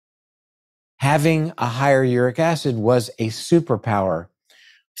having a higher uric acid was a superpower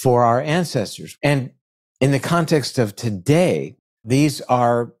for our ancestors. And in the context of today, these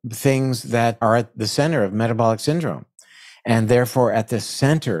are things that are at the center of metabolic syndrome, and therefore at the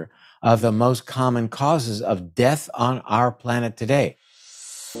center of the most common causes of death on our planet today.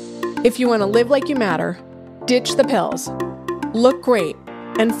 If you want to live like you matter, ditch the pills, look great,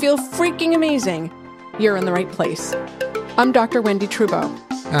 and feel freaking amazing, you're in the right place. I'm Dr. Wendy Trubo.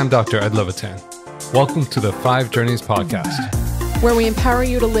 I'm Dr. Ed Levitan. Welcome to the 5 Journeys podcast, where we empower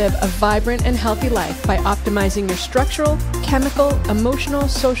you to live a vibrant and healthy life by optimizing your structural, chemical, emotional,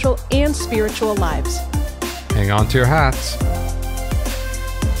 social, and spiritual lives. Hang on to your hats.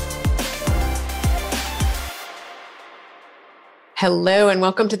 Hello, and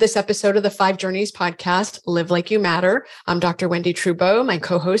welcome to this episode of the 5 Journeys podcast, Live Like You Matter. I'm Dr. Wendy Trubo. My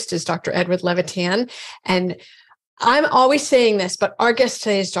co-host is Dr. Edward Levitan. And I'm always saying this, but our guest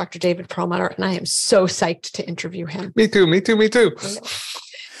today is Dr. David Perlmutter, and I am so psyched to interview him. Me too.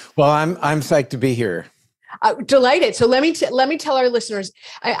 Well, I'm psyched to be here. Delighted. So let me tell our listeners,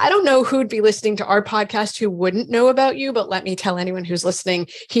 I don't know who'd be listening to our podcast who wouldn't know about you, but let me tell anyone who's listening,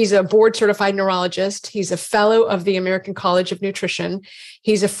 he's a board certified neurologist. He's a fellow of the American College of Nutrition.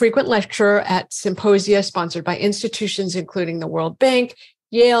 He's a frequent lecturer at symposia sponsored by institutions including the World Bank,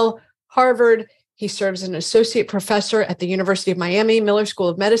 Yale, Harvard. He serves as an associate professor at the University of Miami, Miller School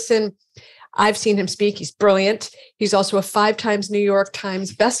of Medicine. I've seen him speak. He's brilliant. He's also a 5 times New York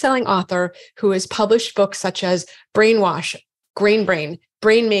Times bestselling author who has published books such as Brainwash, Grain Brain,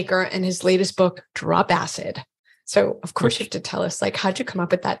 Brain Maker, and his latest book, Drop Acid. So, of course, you have to tell us, how'd you come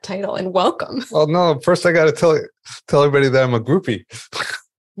up with that title? And welcome. Well, no, first I got to tell everybody that I'm a groupie.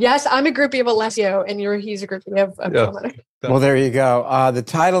 Yes, I'm a groupie of Alessio, and he's a groupie of Perlmutter. Well, there you go. The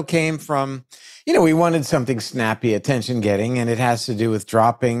title came from, we wanted something snappy, attention-getting, and it has to do with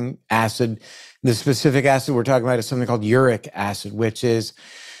dropping acid. The specific acid we're talking about is something called uric acid, which is,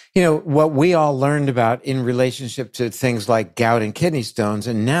 what we all learned about in relationship to things like gout and kidney stones.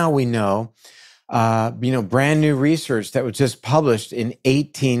 And now we know, brand new research that was just published in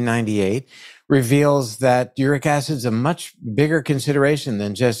 1898 reveals that uric acid is a much bigger consideration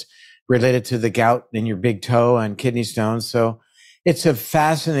than just related to the gout in your big toe and kidney stones. So it's a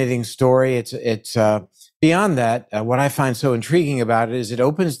fascinating story. It's beyond that. What I find so intriguing about it is it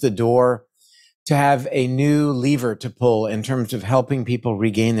opens the door to have a new lever to pull in terms of helping people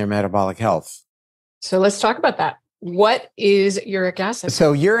regain their metabolic health. So let's talk about that. What is uric acid?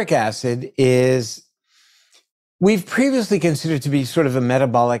 So uric acid is, we've previously considered to be sort of a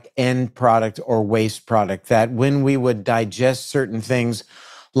metabolic end product or waste product, that when we would digest certain things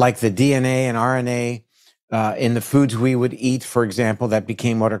like the DNA and RNA in the foods we would eat, for example, that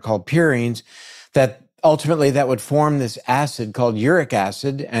became what are called purines, that ultimately that would form this acid called uric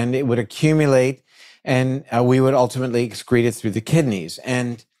acid, and it would accumulate, and we would ultimately excrete it through the kidneys.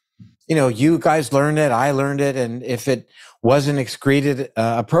 And, you guys learned it, I learned it, and if it wasn't excreted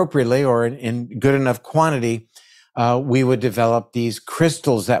appropriately or in good enough quantity, we would develop these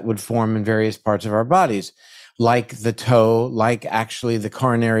crystals that would form in various parts of our bodies, like the toe, like actually the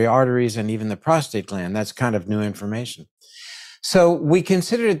coronary arteries, and even the prostate gland. That's kind of new information. So we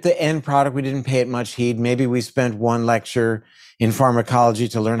considered it the end product. We didn't pay it much heed. Maybe we spent one lecture in pharmacology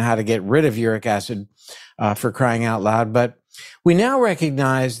to learn how to get rid of uric acid, for crying out loud. But we now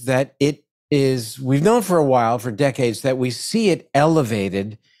recognize that we've known for a while, for decades, that we see it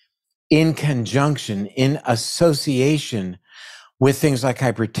elevated in conjunction, in association with things like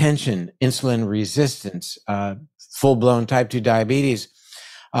hypertension, insulin resistance, full-blown type 2 diabetes,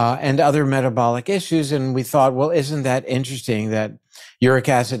 and other metabolic issues. And we thought, well, isn't that interesting that uric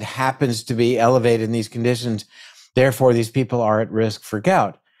acid happens to be elevated in these conditions? Therefore, these people are at risk for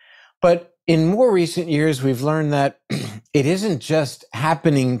gout. But in more recent years, we've learned that it isn't just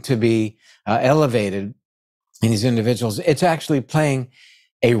happening to be elevated in these individuals. It's actually playing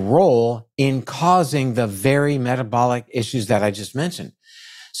a role in causing the very metabolic issues that I just mentioned.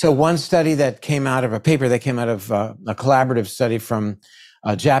 So one study that came out of a paper that came out of a collaborative study from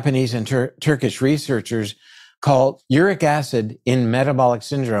Japanese and Turkish researchers called Uric Acid in Metabolic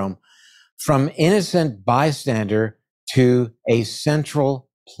Syndrome, from Innocent Bystander to a Central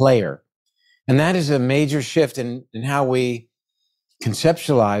Player. And that is a major shift in how we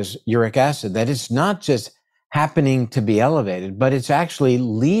conceptualize uric acid, that it's not just happening to be elevated, but it's actually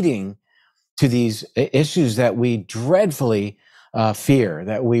leading to these issues that we dreadfully fear,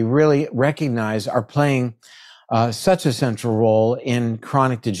 that we really recognize are playing such a central role in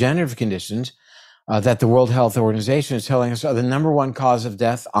chronic degenerative conditions that the World Health Organization is telling us are the number one cause of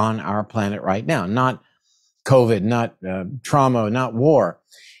death on our planet right now. Not COVID, not trauma, not war.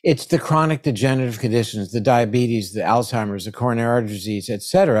 It's the chronic degenerative conditions, the diabetes, the Alzheimer's, the coronary artery disease, et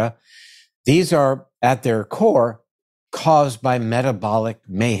cetera. These are at their core caused by metabolic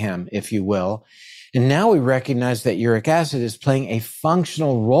mayhem, if you will. And now we recognize that uric acid is playing a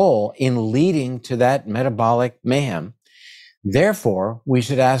functional role in leading to that metabolic mayhem. Therefore, we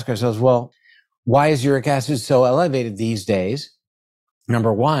should ask ourselves, well, why is uric acid so elevated these days?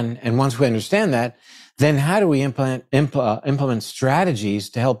 Number one, and once we understand that, then how do we implement strategies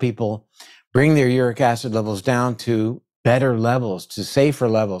to help people bring their uric acid levels down to better levels, to safer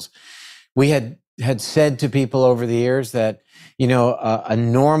levels? We had said to people over the years that, a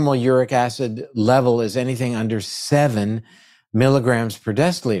normal uric acid level is anything under 7 milligrams per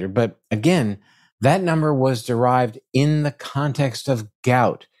deciliter. But again, that number was derived in the context of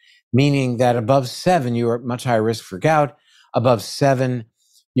gout, meaning that above 7, you are at much higher risk for gout. Above 7,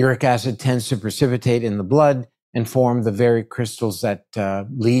 uric acid tends to precipitate in the blood and form the very crystals that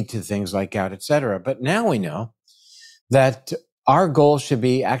lead to things like gout, et cetera. But now we know that our goal should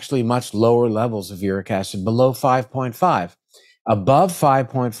be actually much lower levels of uric acid, below 5.5. Above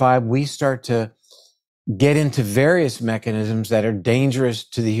 5.5, we start to get into various mechanisms that are dangerous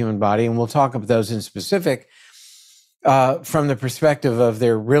to the human body, and we'll talk about those in specific from the perspective of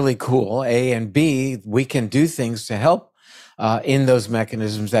they're really cool, A, and B, we can do things to help in those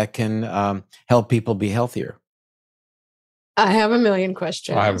mechanisms that can help people be healthier. I have a million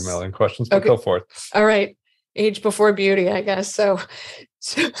questions. I have a million questions, but go for it. All right. Age before beauty, I guess. So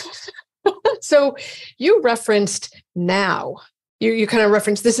you referenced now. You kind of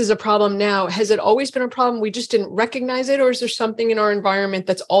referenced this is a problem now. Has it always been a problem? We just didn't recognize it? Or is there something in our environment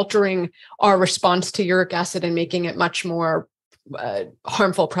that's altering our response to uric acid and making it much more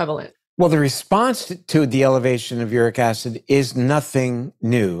harmful, prevalent? Well, the response to the elevation of uric acid is nothing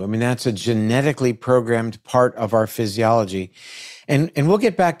new. I mean, that's a genetically programmed part of our physiology. And we'll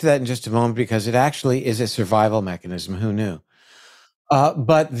get back to that in just a moment because it actually is a survival mechanism. Who knew?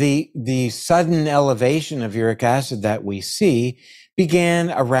 But the sudden elevation of uric acid that we see began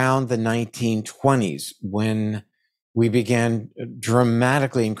around the 1920s when we began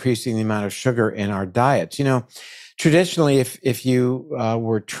dramatically increasing the amount of sugar in our diets. Traditionally, if you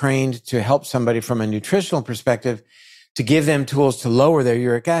were trained to help somebody from a nutritional perspective, to give them tools to lower their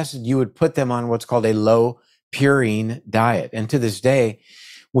uric acid, you would put them on what's called a low purine diet. And to this day,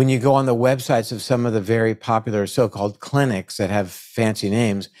 when you go on the websites of some of the very popular so-called clinics that have fancy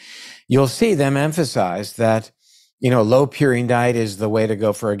names, you'll see them emphasize that, low purine diet is the way to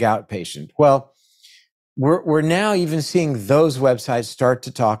go for a gout patient. Well, we're now even seeing those websites start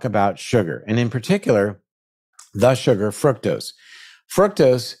to talk about sugar, and in particular, the sugar fructose.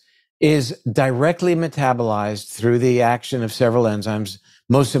 Fructose is directly metabolized through the action of several enzymes,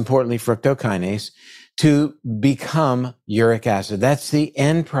 most importantly fructokinase, to become uric acid. That's the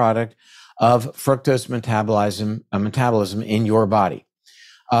end product of fructose metabolism in your body.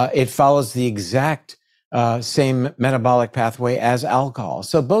 It follows the exact same metabolic pathway as alcohol.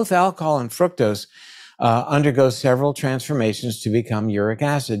 So both alcohol and fructose undergo several transformations to become uric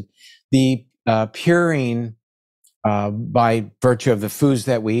acid. The purine, by virtue of the foods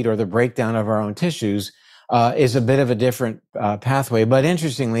that we eat or the breakdown of our own tissues, is a bit of a different pathway. But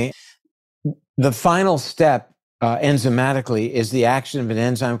interestingly, the final step enzymatically is the action of an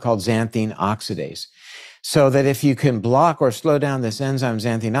enzyme called xanthine oxidase. So that if you can block or slow down this enzyme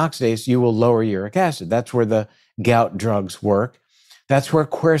xanthine oxidase, you will lower uric acid. That's where the gout drugs work. That's where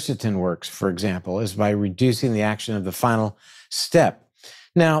quercetin works, for example, is by reducing the action of the final step.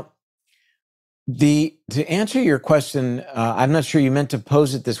 Now, to answer your question, I'm not sure you meant to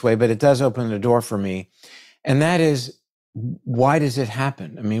pose it this way, but it does open a door for me. And that is, why does it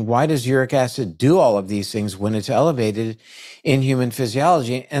happen? I mean, why does uric acid do all of these things when it's elevated in human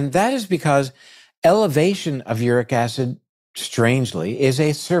physiology? And that is because elevation of uric acid, strangely, is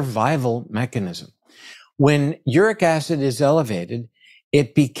a survival mechanism. When uric acid is elevated,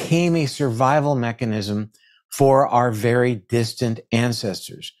 it became a survival mechanism for our very distant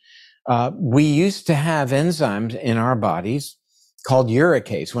ancestors. We used to have enzymes in our bodies called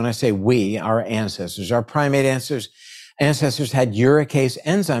uricase. When I say we, our ancestors, our primate ancestors had uricase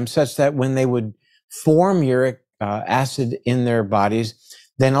enzymes such that when they would form uric acid in their bodies,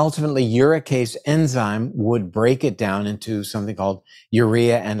 then ultimately uricase enzyme would break it down into something called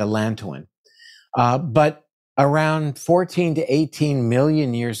urea and allantoin. But around 14 to 18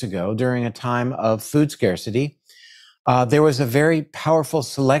 million years ago, during a time of food scarcity, there was a very powerful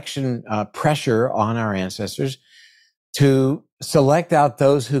selection pressure on our ancestors to select out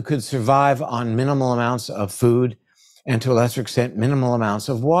those who could survive on minimal amounts of food and to a lesser extent, minimal amounts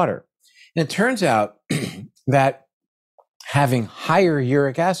of water. And it turns out that having higher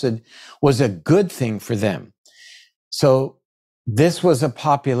uric acid was a good thing for them. So this was a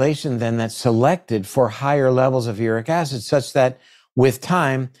population then that selected for higher levels of uric acid, such that with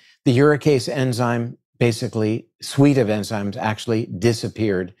time, the uricase enzyme, basically suite of enzymes, actually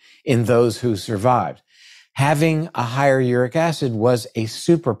disappeared in those who survived. Having a higher uric acid was a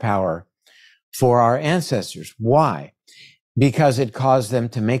superpower for our ancestors. Why? Because it caused them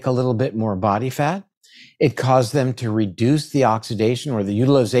to make a little bit more body fat. It caused them to reduce the oxidation or the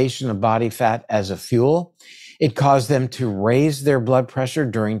utilization of body fat as a fuel. It caused them to raise their blood pressure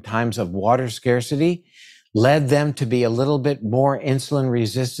during times of water scarcity, led them to be a little bit more insulin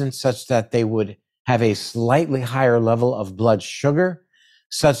resistant, such that they would have a slightly higher level of blood sugar,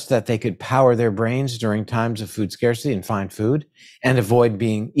 such that they could power their brains during times of food scarcity and find food and avoid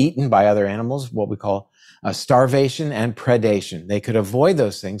being eaten by other animals, what we call starvation and predation. They could avoid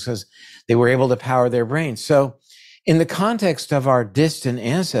those things because they were able to power their brains. So in the context of our distant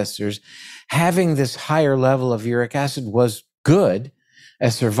ancestors, having this higher level of uric acid was good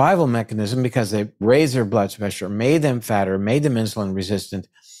as survival mechanism because they raised their blood pressure, made them fatter, made them insulin resistant.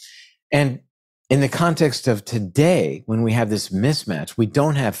 And in the context of today, when we have this mismatch, we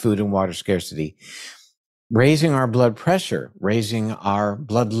don't have food and water scarcity, raising our blood pressure, raising our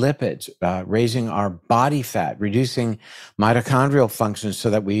blood lipids, raising our body fat, reducing mitochondrial functions so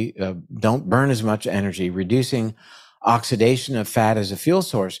that we don't burn as much energy, reducing oxidation of fat as a fuel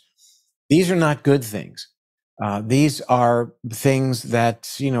source. These are not good things. These are things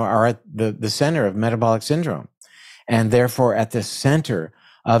that, are at the center of metabolic syndrome, and therefore at the center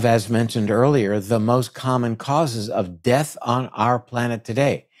of, as mentioned earlier, the most common causes of death on our planet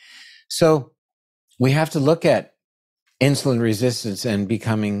today. So we have to look at insulin resistance and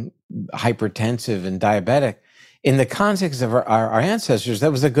becoming hypertensive and diabetic in the context of our ancestors.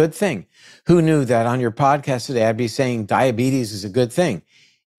 That was a good thing. Who knew that on your podcast today, I'd be saying diabetes is a good thing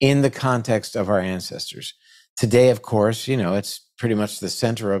in the context of our ancestors. Today, of course, it's pretty much the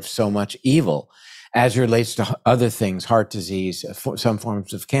center of so much evil as it relates to other things, heart disease, some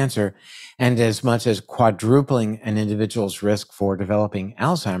forms of cancer, and as much as quadrupling an individual's risk for developing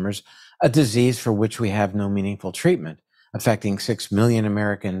Alzheimer's, a disease for which we have no meaningful treatment, affecting 6 million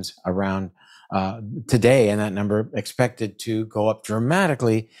Americans around today, and that number expected to go up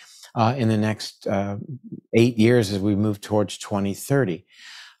dramatically in the next 8 years as we move towards 2030.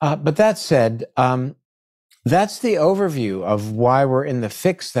 But that said, that's the overview of why we're in the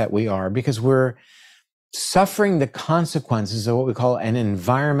fix that we are, because we're suffering the consequences of what we call an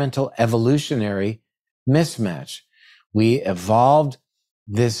environmental evolutionary mismatch. We evolved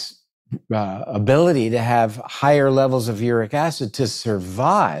this ability to have higher levels of uric acid to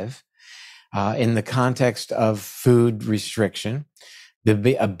survive in the context of food restriction,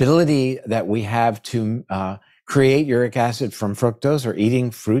 the ability that we have to create uric acid from fructose or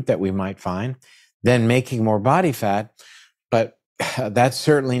eating fruit that we might find, then making more body fat. But that's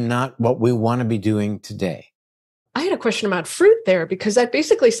certainly not what we want to be doing today. I had a question about fruit there, because that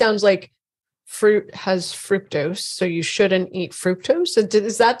basically sounds like fruit has fructose, so you shouldn't eat fructose. So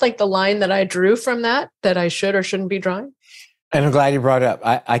is that like the line that I drew from that I should or shouldn't be drawing? And I'm glad you brought it up.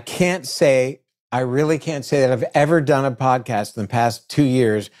 I really can't say that I've ever done a podcast in the past 2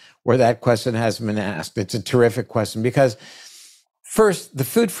 years where that question hasn't been asked. It's a terrific question because, first, the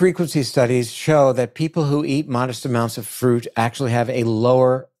food frequency studies show that people who eat modest amounts of fruit actually have a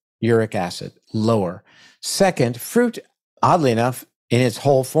lower uric acid, lower. Second, fruit, oddly enough, in its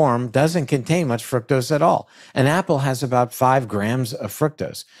whole form, doesn't contain much fructose at all. An apple has about 5 grams of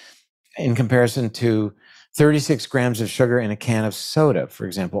fructose in comparison to 36 grams of sugar in a can of soda, for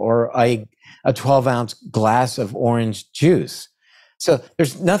example, or a 12-ounce glass of orange juice. So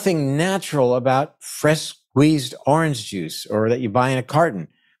there's nothing natural about fresh squeezed orange juice or that you buy in a carton.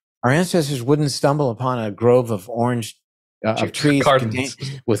 Our ancestors wouldn't stumble upon a grove of orange of trees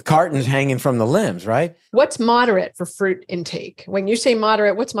with cartons hanging from the limbs, right? What's moderate for fruit intake? When you say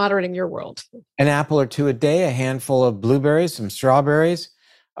moderate, what's moderate in your world? An apple or two a day, a handful of blueberries, some strawberries.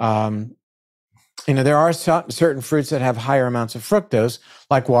 There are certain fruits that have higher amounts of fructose,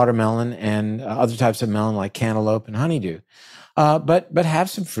 like watermelon and other types of melon, like cantaloupe and honeydew. But have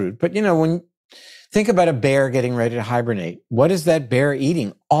some fruit. But when think about a bear getting ready to hibernate, what is that bear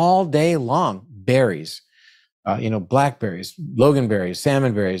eating all day long? Berries. Blackberries, loganberries,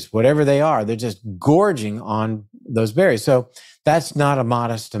 salmon berries, whatever they are, they're just gorging on those berries. So that's not a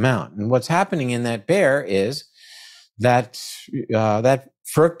modest amount. And what's happening in that bear is that that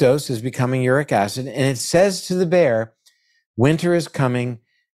fructose is becoming uric acid, and it says to the bear, winter is coming,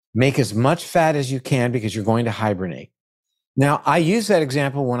 make as much fat as you can because you're going to hibernate. Now, I use that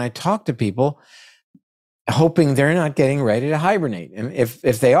example when I talk to people hoping they're not getting ready to hibernate. And if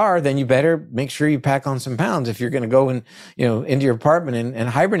they are, then you better make sure you pack on some pounds if you're going to go into your apartment and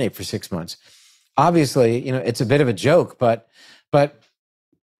hibernate for 6 months. Obviously, it's a bit of a joke, but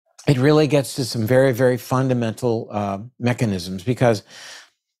it really gets to some very, very fundamental mechanisms, because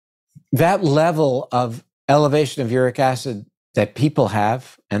that level of elevation of uric acid that people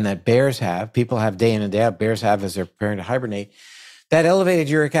have and that bears have, people have day in and day out, bears have as they're preparing to hibernate, that elevated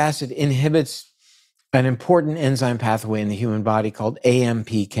uric acid inhibits an important enzyme pathway in the human body called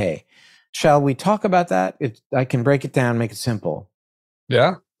AMPK. Shall we talk about that? I can break it down, make it simple.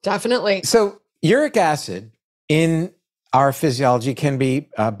 Yeah. Definitely. So uric acid in our physiology can be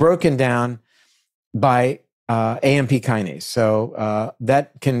broken down by AMP kinase. So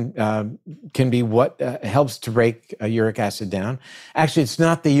that can be what helps to break uric acid down. Actually, it's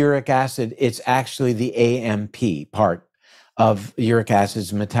not the uric acid, it's actually the AMP part of uric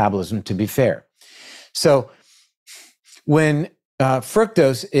acid's metabolism, to be fair. So when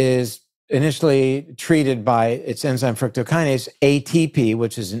fructose is initially treated by its enzyme fructokinase, ATP,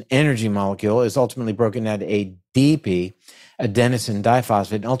 which is an energy molecule, is ultimately broken down to ADP, adenosine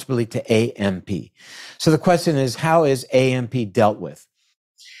diphosphate, and ultimately to AMP. So the question is, how is AMP dealt with?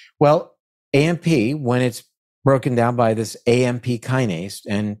 Well, AMP, when it's broken down by this AMP kinase,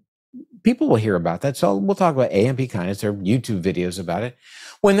 and people will hear about that, so we'll talk about AMP kinase. There are YouTube videos about it.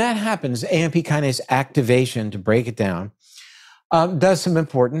 When that happens, AMP kinase activation, to break it down, does some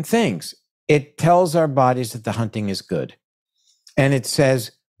important things. It tells our bodies that the hunting is good. And it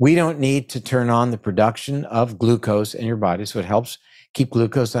says we don't need to turn on the production of glucose in your body. So it helps keep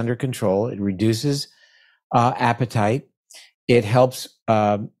glucose under control. It reduces appetite. It helps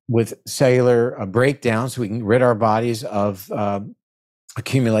with cellular breakdown, so we can rid our bodies of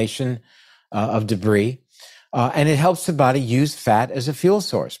accumulation of debris. And it helps the body use fat as a fuel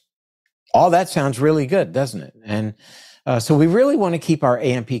source. All that sounds really good, doesn't it? And so we really want to keep our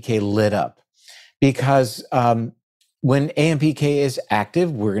AMPK lit up, because when AMPK is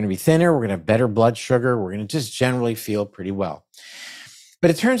active, we're going to be thinner, we're going to have better blood sugar, we're going to just generally feel pretty well.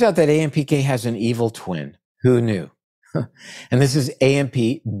 But it turns out that AMPK has an evil twin. Who knew? And this is AMP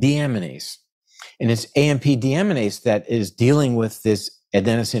deaminase. And it's AMP deaminase that is dealing with this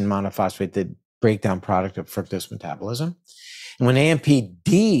adenosine monophosphate, the breakdown product of fructose metabolism. And when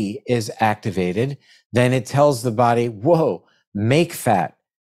AMPD is activated, then it tells the body, whoa, make fat,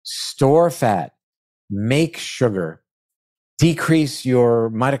 store fat, make sugar, decrease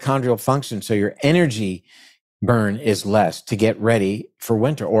your mitochondrial function so your energy burn is less to get ready for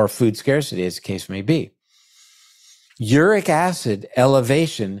winter or food scarcity, as the case may be. Uric acid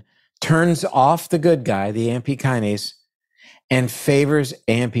elevation turns off the good guy, the AMP kinase, and favors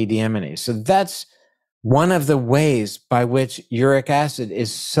AMP deaminase. So that's one of the ways by which uric acid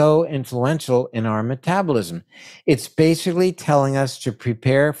is so influential in our metabolism. It's basically telling us to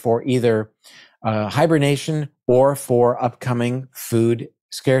prepare for either hibernation or for upcoming food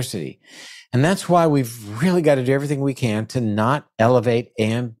scarcity. And that's why we've really got to do everything we can to not elevate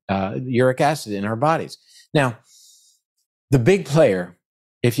uric acid in our bodies. Now, the big player,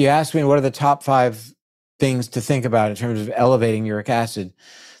 if you ask me what are the top 5 things to think about in terms of elevating uric acid,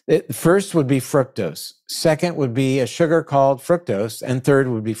 first would be fructose. Second would be a sugar called fructose. And third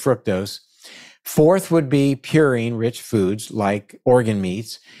would be fructose. Fourth would be purine-rich foods like organ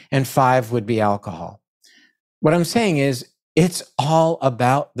meats. And 5 would be alcohol. What I'm saying is, it's all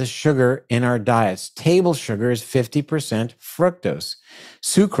about the sugar in our diets. Table sugar is 50% fructose.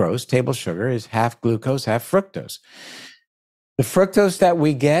 Sucrose, table sugar, is half glucose, half fructose. The fructose that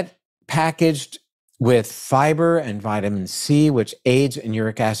we get packaged with fiber and vitamin C, which aids in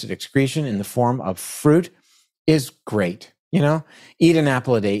uric acid excretion in the form of fruit, is great. Eat an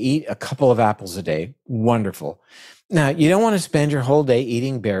apple a day, eat a couple of apples a day. Wonderful. Now, you don't want to spend your whole day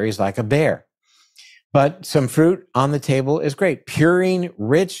eating berries like a bear, but some fruit on the table is great.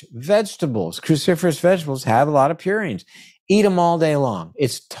 Purine-rich vegetables, cruciferous vegetables, have a lot of purines. Eat them all day long.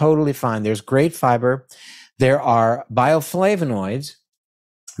 It's totally fine. There's great fiber. There are bioflavonoids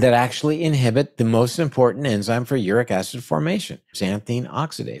that actually inhibit the most important enzyme for uric acid formation, xanthine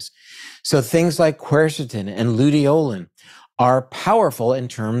oxidase. So things like quercetin and luteolin are powerful in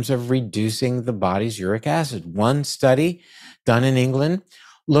terms of reducing the body's uric acid. One study done in England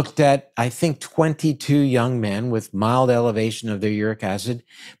looked at, I think, 22 young men with mild elevation of their uric acid,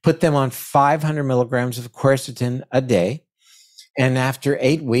 put them on 500 milligrams of quercetin a day, and after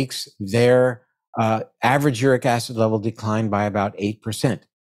 8 weeks, their average uric acid level declined by about 8%.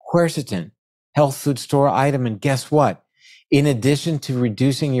 Quercetin, health food store item, and guess what? In addition to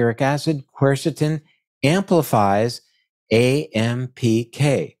reducing uric acid, quercetin amplifies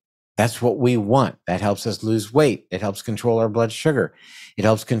AMPK. That's what we want. That helps us lose weight. It helps control our blood sugar. It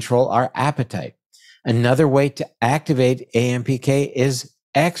helps control our appetite. Another way to activate AMPK is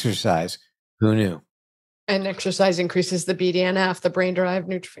exercise. Who knew? And exercise increases the BDNF, the brain-derived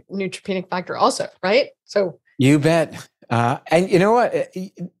neutropenic factor also, right? So you bet. And you know what?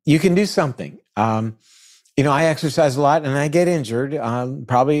 You can do something. I exercise a lot and I get injured,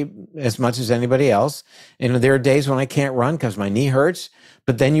 probably as much as anybody else. There are days when I can't run because my knee hurts,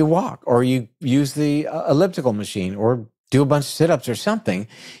 but then you walk or you use the elliptical machine or do a bunch of sit-ups or something.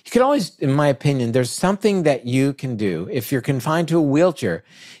 You can always, in my opinion, there's something that you can do. If you're confined to a wheelchair,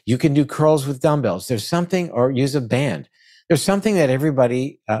 you can do curls with dumbbells. There's something, or use a band. There's something that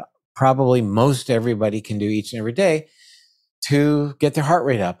everybody, probably most everybody can do each and every day to get their heart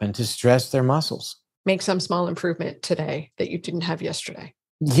rate up and to stress their muscles. Make some small improvement today that you didn't have yesterday.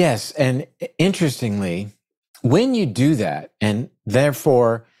 Yes. And interestingly, when you do that, and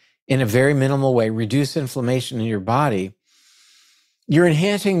therefore, in a very minimal way, reduce inflammation in your body, you're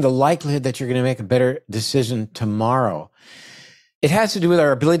enhancing the likelihood that you're going to make a better decision tomorrow. It has to do with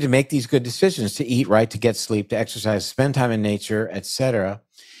our ability to make these good decisions, to eat right, to get sleep, to exercise, spend time in nature, etc.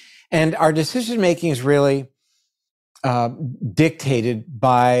 And our decision-making is really dictated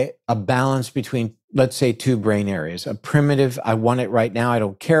by a balance between, let's say, two brain areas. A primitive, I want it right now, I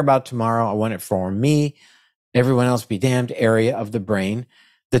don't care about tomorrow, I want it for me, everyone else be damned area of the brain,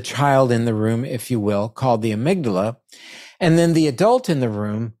 the child in the room, if you will, called the amygdala, and then the adult in the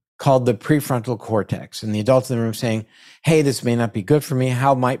room called the prefrontal cortex. And the adult in the room saying, hey, this may not be good for me.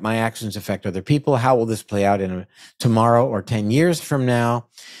 How might my actions affect other people? How will this play out in tomorrow or 10 years from now?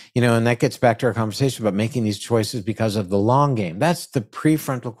 And that gets back to our conversation about making these choices because of the long game. That's the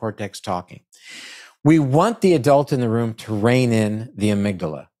prefrontal cortex talking. We want the adult in the room to rein in the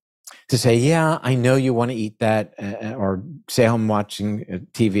amygdala, to say, yeah, I know you want to eat that, or stay home watching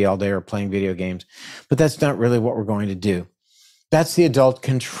TV all day or playing video games, but that's not really what we're going to do. That's the adult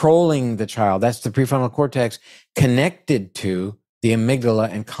controlling the child. That's the prefrontal cortex connected to the amygdala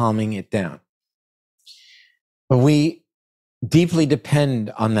and calming it down. But we deeply depend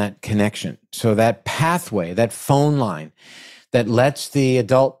on that connection. So that pathway, that phone line that lets the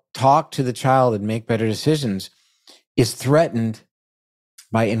adult talk to the child and make better decisions is threatened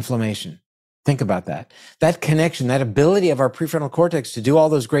by inflammation. Think about that. That connection, that ability of our prefrontal cortex to do all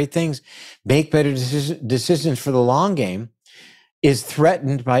those great things, make better decisions for the long game, is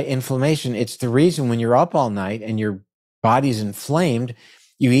threatened by inflammation. It's the reason when you're up all night and your body's inflamed,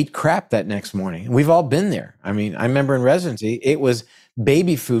 you eat crap that next morning. We've all been there. I mean, I remember in residency, it was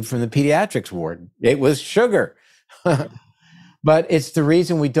baby food from the pediatrics ward. It was sugar. But it's the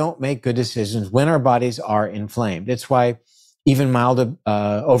reason we don't make good decisions when our bodies are inflamed. It's why even mild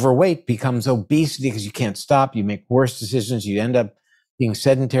overweight becomes obesity, because you can't stop. You make worse decisions. You end up being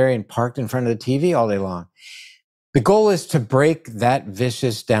sedentary and parked in front of the TV all day long. The goal is to break that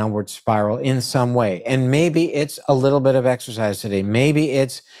vicious downward spiral in some way. And maybe it's a little bit of exercise today. Maybe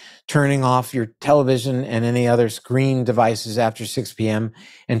it's turning off your television and any other screen devices after 6 p.m.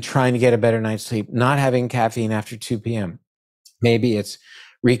 and trying to get a better night's sleep, not having caffeine after 2 p.m. Maybe it's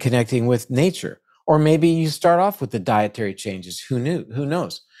reconnecting with nature. Or maybe you start off with the dietary changes. Who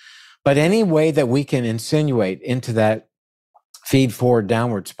knows? But any way that we can insinuate into that feed forward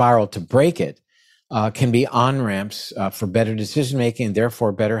downward spiral to break it can be on-ramps for better decision-making and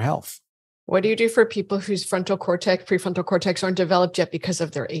therefore better health. What do you do for people whose prefrontal cortex aren't developed yet because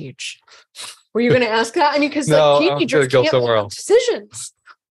of their age? Were you going to ask that? I mean, because teenagers can't make decisions.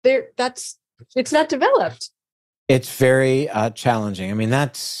 It's not developed. It's very challenging. I mean,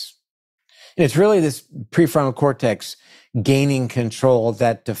 it's really this prefrontal cortex gaining control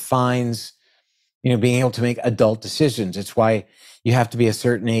that defines, being able to make adult decisions. It's why you have to be a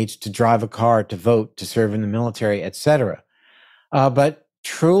certain age to drive a car, to vote, to serve in the military, etc. But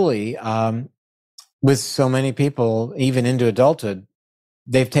truly, with so many people, even into adulthood,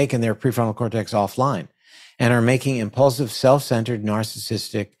 they've taken their prefrontal cortex offline and are making impulsive, self-centered,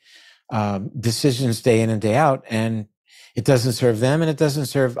 narcissistic decisions day in and day out. And it doesn't serve them, and it doesn't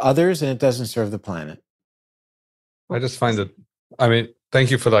serve others, and it doesn't serve the planet. I just find it, thank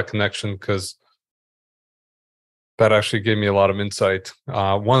you for that connection, because that actually gave me a lot of insight.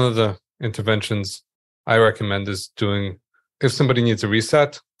 One of the interventions I recommend is if somebody needs a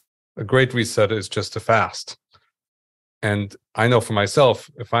reset, a great reset is just to fast. And I know for myself,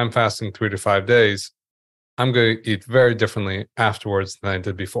 if I'm fasting 3 to 5 days, I'm going to eat very differently afterwards than I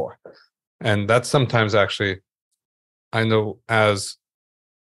did before. And that's sometimes actually, I know, as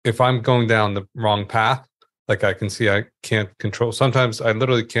if I'm going down the wrong path, like I can see I can't control. Sometimes I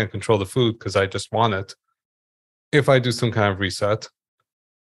literally can't control the food because I just want it. If I do some kind of reset,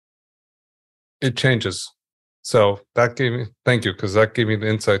 it changes. So thank you, because that gave me the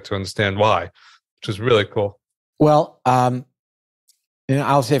insight to understand why, which is really cool. Well,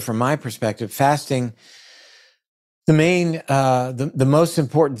 I'll say from my perspective, fasting, the most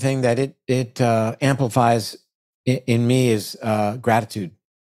important thing that it amplifies in me is gratitude.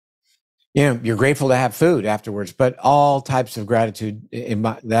 You're grateful to have food afterwards, but all types of gratitude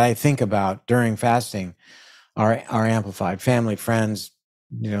that I think about during fasting are amplified. Family, friends,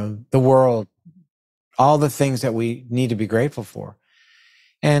 the world, all the things that we need to be grateful for.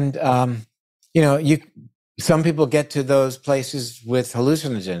 And, some people get to those places with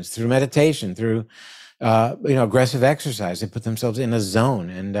hallucinogens through meditation, through, aggressive exercise. They put themselves in a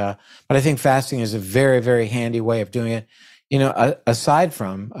zone. But I think fasting is a very, very handy way of doing it, aside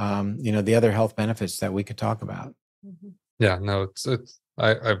from, the other health benefits that we could talk about. Yeah, no,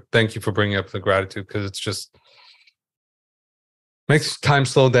 I thank you for bringing up the gratitude, because it's just makes time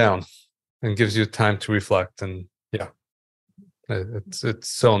slow down and gives you time to reflect. And yeah, it's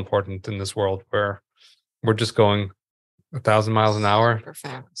so important in this world where we're just going 1,000 miles an hour super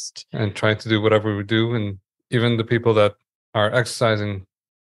fast and trying to do whatever we do. And even the people that are exercising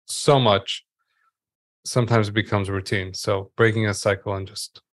so much, sometimes it becomes routine. So breaking a cycle and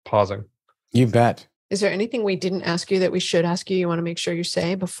just pausing. You bet. Is there anything we didn't ask you that we should ask you want to make sure you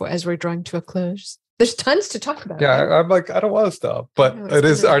say before, as we're drawing to a close? There's tons to talk about. Yeah, right? I'm like, I don't want to stop, but it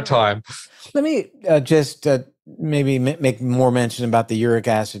is our time. Let me just maybe make more mention about the uric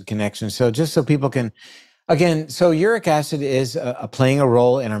acid connection. So just so people can, again, so uric acid is playing a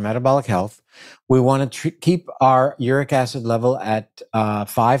role in our metabolic health. We want to keep our uric acid level at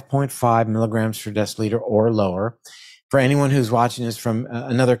 5.5 milligrams per deciliter or lower. For anyone who's watching this from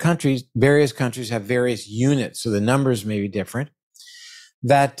another country, various countries have various units, so the numbers may be different.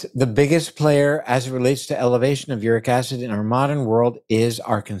 That the biggest player as it relates to elevation of uric acid in our modern world is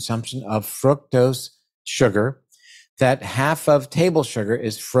our consumption of fructose sugar. That half of table sugar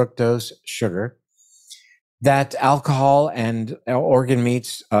is fructose sugar. That alcohol and organ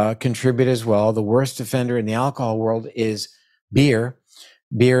meats contribute as well. The worst offender in the alcohol world is beer.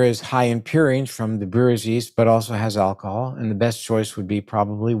 Beer is high in purines from the brewer's yeast, but also has alcohol. And the best choice would be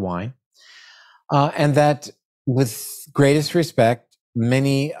probably wine. And that, with greatest respect,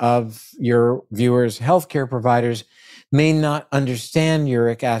 many of your viewers, healthcare providers, may not understand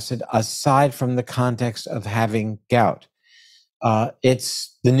uric acid aside from the context of having gout.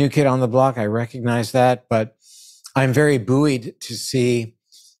 It's the new kid on the block. I recognize that, but I'm very buoyed to see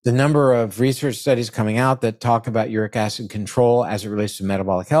the number of research studies coming out that talk about uric acid control as it relates to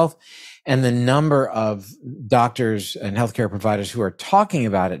metabolic health, and the number of doctors and healthcare providers who are talking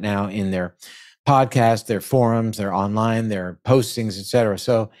about it now in their podcasts, their forums, their online, their postings, et cetera.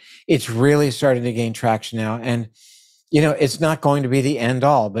 So it's really starting to gain traction now. And, it's not going to be the end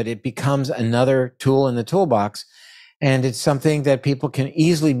all, but it becomes another tool in the toolbox. And it's something that people can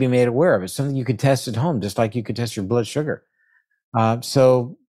easily be made aware of. It's something you could test at home, just like you could test your blood sugar.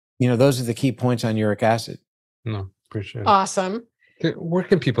 So, those are the key points on uric acid. No, appreciate it. Awesome. Where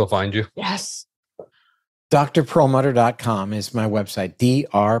can people find you? Yes. drperlmutter.com is my website,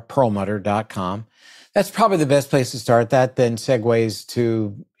 drperlmutter.com. That's probably the best place to start. That then segues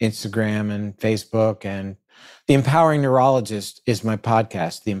to Instagram and Facebook. And The Empowering Neurologist is my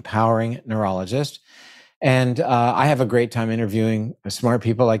podcast, The Empowering Neurologist. And I have a great time interviewing smart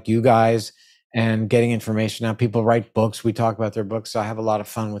people like you guys and getting information out. People write books. We talk about their books. So I have a lot of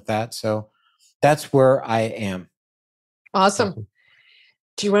fun with that. So that's where I am. Awesome.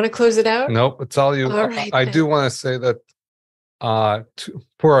 Do you want to close it out? Nope, it's all you. All right, I do want to say that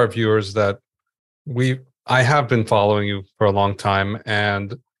for our viewers that I have been following you for a long time,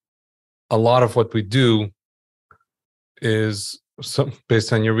 and a lot of what we do is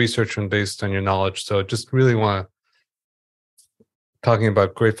based on your research and based on your knowledge. So just really want to talking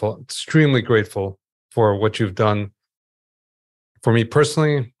about extremely grateful for what you've done for me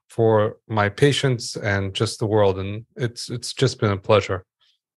personally, for my patients, and just the world. And it's just been a pleasure.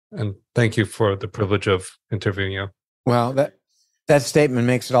 And thank you for the privilege of interviewing you. Well, that statement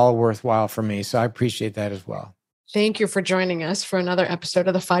makes it all worthwhile for me. So I appreciate that as well. Thank you for joining us for another episode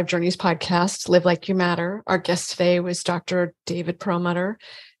of the 5 Journeys podcast, Live Like You Matter. Our guest today was Dr. David Perlmutter.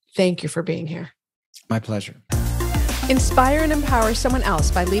 Thank you for being here. My pleasure. Inspire and empower someone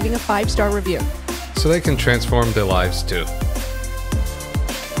else by leaving a 5-star review, so they can transform their lives too.